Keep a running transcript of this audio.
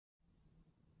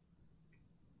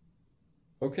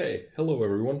Okay, hello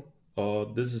everyone.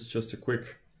 This is just a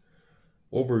quick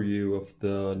overview of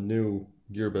the new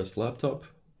Gearbest laptop,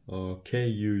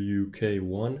 KUU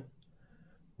K1,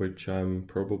 which I'm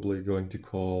probably going to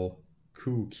call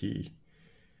KUU,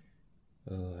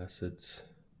 as it's,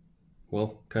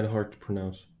 well, kind of hard to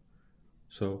pronounce.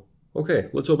 So, okay,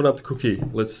 let's open up the cookie.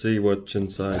 Let's see what's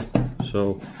inside.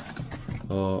 So,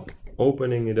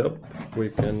 opening it up, we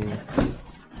can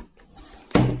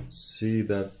see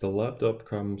that the laptop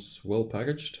comes well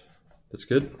packaged. That's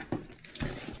good.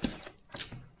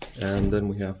 And then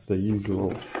we have the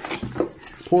usual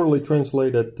poorly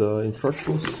translated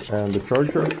instructions and the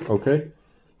charger. Okay,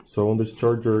 so on this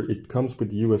charger it comes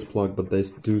with the US plug, but they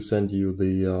do send you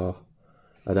the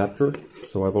adapter.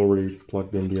 So I've already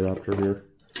plugged in the adapter here.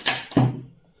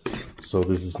 So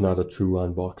this is not a true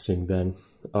unboxing then.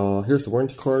 Here's the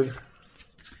warranty card.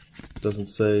 Doesn't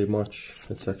say much.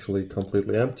 It's actually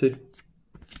completely empty.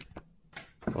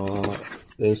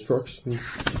 The instructions,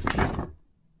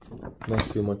 not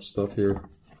too much stuff here.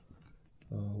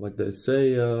 Like they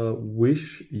say,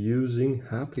 wish using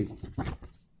happy.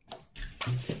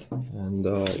 And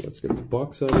let's get the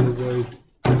box out of the way.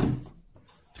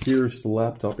 Here's the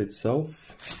laptop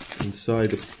itself,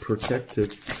 inside a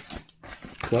protective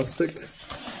plastic.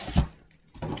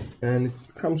 And it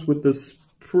comes with this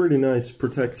pretty nice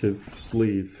protective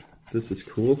sleeve. This is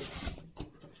cool.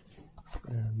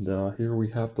 And here we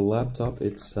have the laptop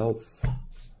itself.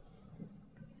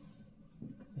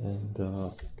 And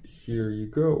here you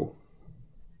go.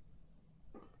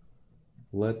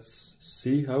 Let's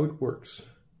see how it works.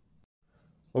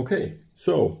 Okay,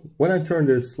 so when I turn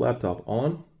this laptop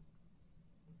on,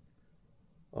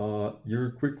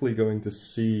 you're quickly going to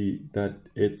see that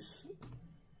it's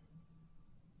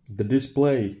the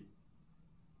display,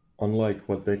 unlike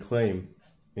what they claim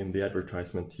in the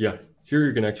advertisement. Yeah, here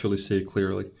you can actually see it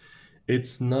clearly.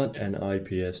 It's not an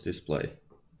IPS display.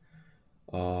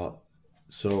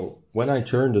 So when I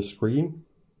turn the screen,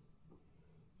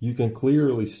 you can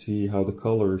clearly see how the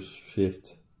colors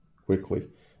shift quickly,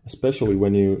 especially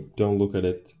when you don't look at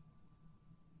it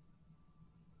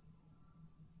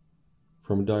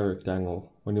from a direct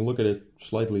angle. When you look at it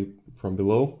slightly from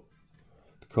below,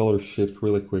 the colors shift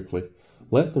really quickly.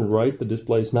 Left and right, the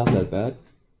display is not that bad.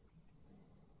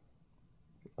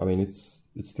 I mean, it's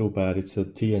still bad. It's a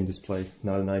TN display,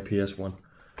 not an IPS one.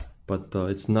 But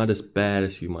it's not as bad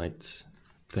as you might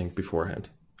think beforehand.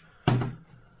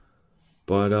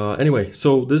 But anyway,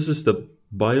 so this is the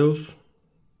BIOS.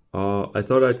 I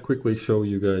thought I'd quickly show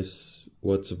you guys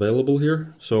what's available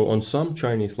here. So on some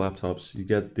Chinese laptops, you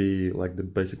get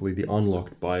basically the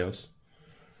unlocked BIOS,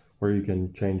 where you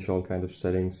can change all kind of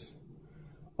settings.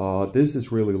 This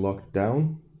is really locked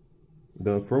down.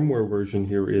 The firmware version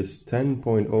here is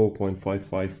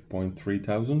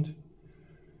 10.0.55.3000.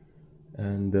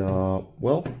 And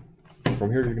well,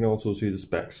 from here you can also see the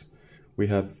specs. We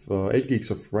have 8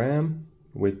 gigs of RAM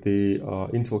with the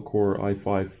Intel Core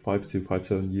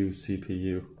i5-5257U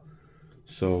CPU.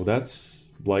 So that's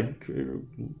like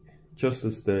just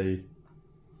as they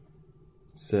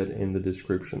said in the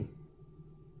description.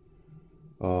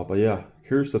 But yeah,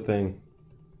 here's the thing.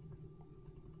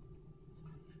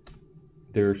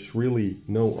 There's really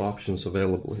no options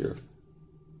available here.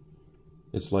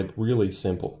 It's like really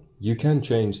simple. You can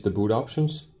change the boot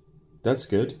options. That's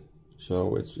good.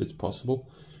 So it's possible.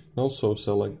 And also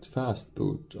select fast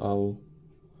boot. I'll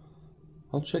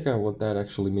check out what that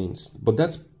actually means. But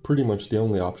that's pretty much the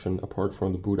only option apart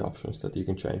from the boot options that you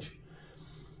can change.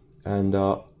 And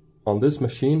on this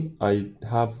machine, I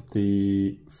have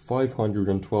the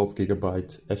 512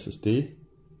 gigabyte SSD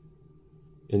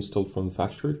installed from the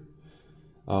factory.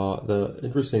 The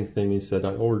interesting thing is that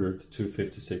I ordered the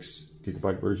 256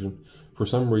 gigabyte version. For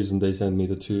some reason they sent me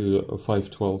the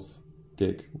 512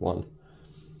 gig one.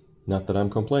 Not that I'm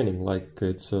complaining, like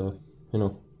it's you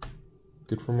know,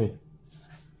 good for me.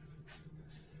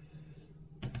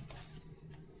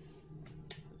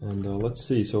 And let's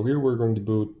see, so here we're going to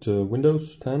boot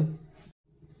Windows 10.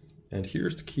 And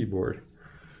here's the keyboard.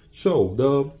 So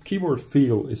the keyboard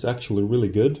feel is actually really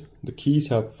good. The keys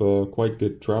have quite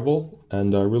good travel,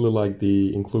 and I really like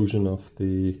the inclusion of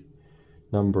the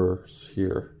numbers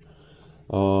here.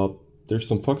 There's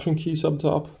some function keys up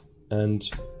top, and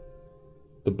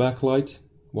the backlight,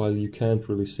 while you can't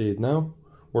really see it now,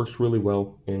 works really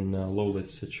well in low lit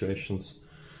situations.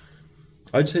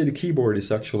 I'd say the keyboard is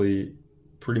actually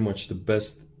pretty much the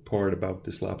best part about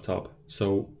this laptop.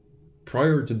 So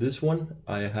prior to this one,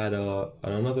 I had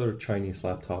another Chinese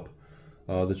laptop,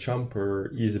 the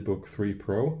Jumper EasyBook 3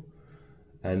 Pro,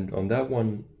 and on that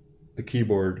one the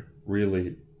keyboard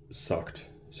really sucked.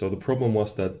 So the problem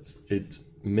was that it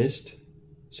missed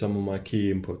some of my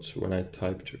key inputs when I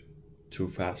typed too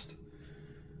fast,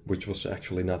 which was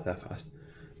actually not that fast.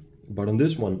 But on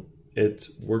this one, it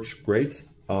works great.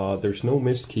 There's no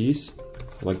missed keys.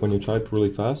 Like when you type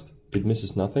really fast, it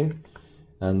misses nothing.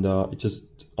 And it just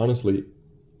honestly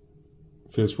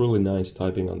feels really nice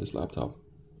typing on this laptop.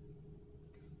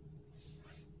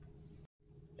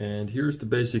 And here's the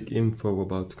basic info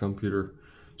about the computer.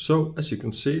 So as you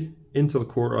can see, Intel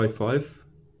Core i5,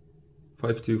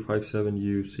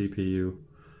 5257U CPU,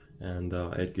 and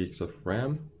 8 gigs of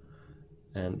RAM.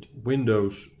 And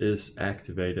Windows is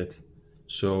activated.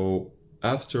 So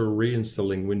after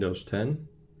reinstalling Windows 10,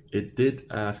 it did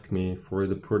ask me for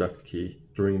the product key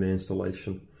during the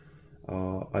installation.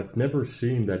 I've never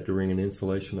seen that during an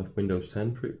installation of Windows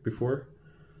 10 before,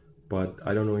 but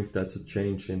I don't know if that's a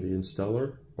change in the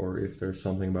installer or if there's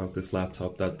something about this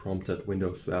laptop that prompted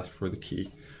Windows to ask for the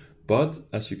key. But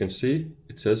as you can see,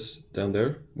 it says down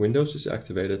there, Windows is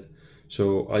activated.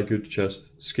 So I could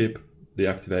just skip the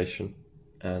activation,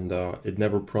 and it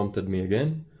never prompted me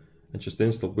again. I just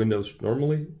installed Windows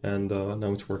normally, and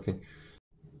now it's working.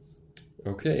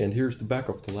 Okay, and here's the back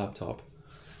of the laptop.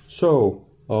 So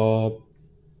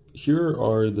here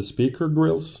are the speaker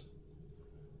grills.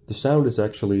 The sound is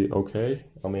actually okay.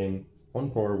 I mean,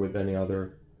 on par with any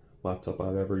other laptop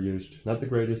I've ever used. Not the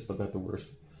greatest, but not the worst.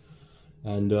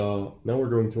 And now we're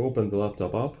going to open the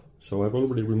laptop up. So I've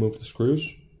already removed the screws.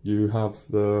 You have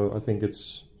the, I think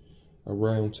it's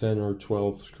around 10 or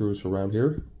 12 screws around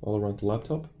here, all around the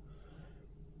laptop.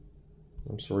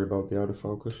 I'm sorry about the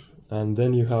autofocus. And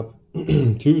then you have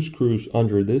 2 screws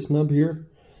under this nub here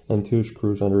and 2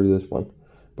 screws under this one,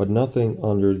 but nothing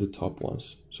under the top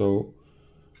ones. So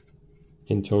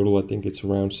in total, I think it's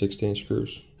around 16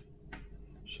 screws.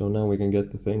 So now we can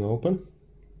get the thing open.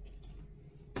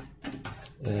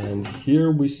 And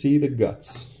here we see the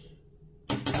guts.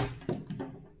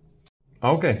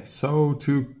 Okay, so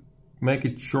to make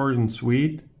it short and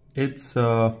sweet, it's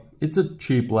a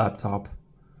cheap laptop.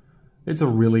 It's a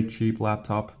really cheap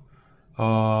laptop.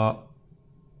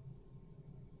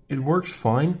 It works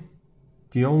fine.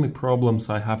 The only problems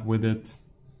I have with it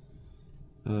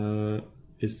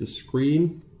is the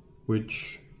screen,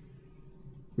 which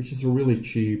is a really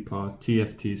cheap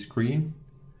TFT screen.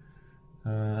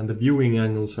 And the viewing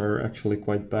angles are actually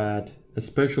quite bad,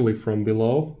 especially from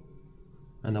below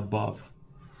and above.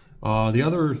 The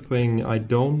other thing I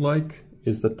don't like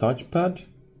is the touchpad.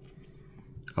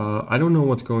 I don't know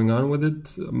what's going on with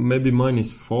it. Maybe mine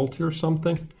is faulty or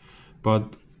something,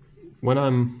 but when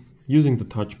I'm using the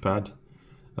touchpad,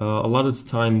 a lot of the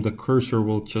time the cursor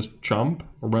will just jump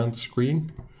around the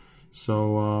screen.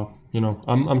 So, you know,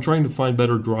 I'm trying to find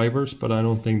better drivers, but I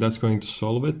don't think that's going to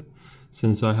solve it,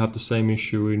 since I have the same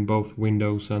issue in both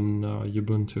Windows and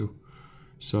Ubuntu.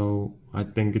 So I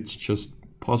think it's just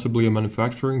possibly a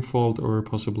manufacturing fault or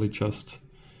possibly just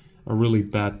a really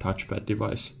bad touchpad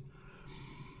device.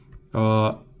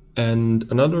 And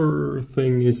another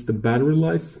thing is the battery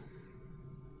life.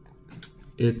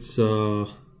 It's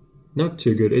not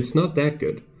too good. It's not that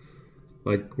good.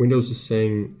 Like Windows is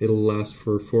saying it'll last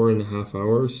for 4.5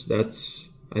 hours. That's,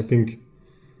 I think,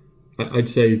 I'd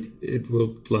say it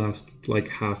will last like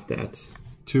half that,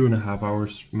 2.5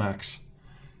 hours max.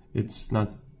 It's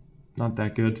not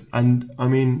that good. And I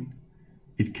mean,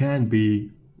 it can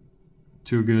be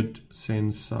too good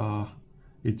since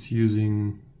it's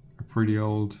using a pretty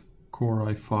old Core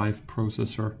i5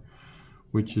 processor,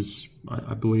 which is,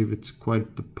 I believe it's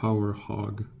quite the power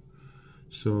hog.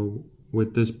 So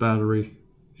with this battery,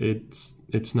 it's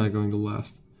not going to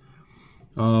last.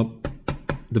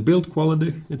 The build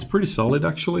quality, it's pretty solid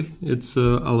actually. It's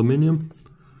aluminum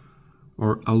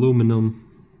or aluminum,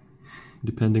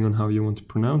 depending on how you want to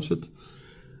pronounce it.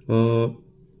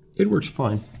 It works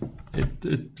fine.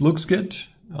 It looks good.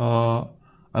 I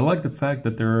like the fact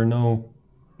that there are no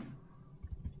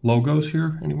logos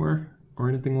here anywhere or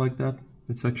anything like that.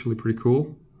 It's actually pretty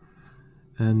cool.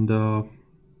 And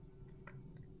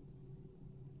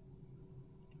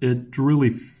it really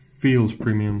feels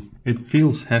premium. It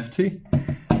feels hefty.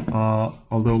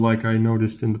 Although, like I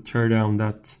noticed in the teardown,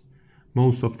 that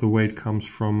most of the weight comes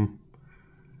from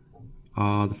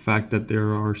the fact that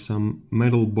there are some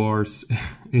metal bars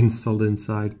installed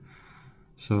inside.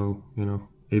 So, you know,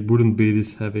 it wouldn't be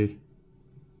this heavy,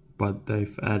 but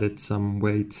they've added some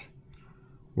weight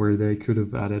where they could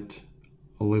have added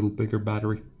a little bigger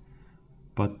battery.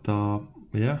 But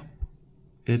yeah,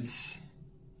 it's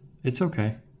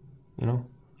okay, you know.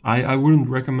 I wouldn't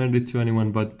recommend it to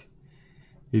anyone, but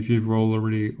if you've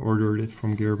already ordered it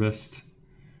from Gearbest,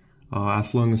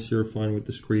 as long as you're fine with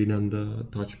the screen and the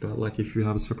touchpad, like if you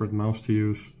have a separate mouse to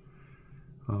use,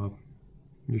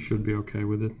 you should be okay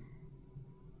with it.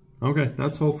 Okay,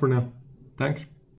 that's all for now. Thanks.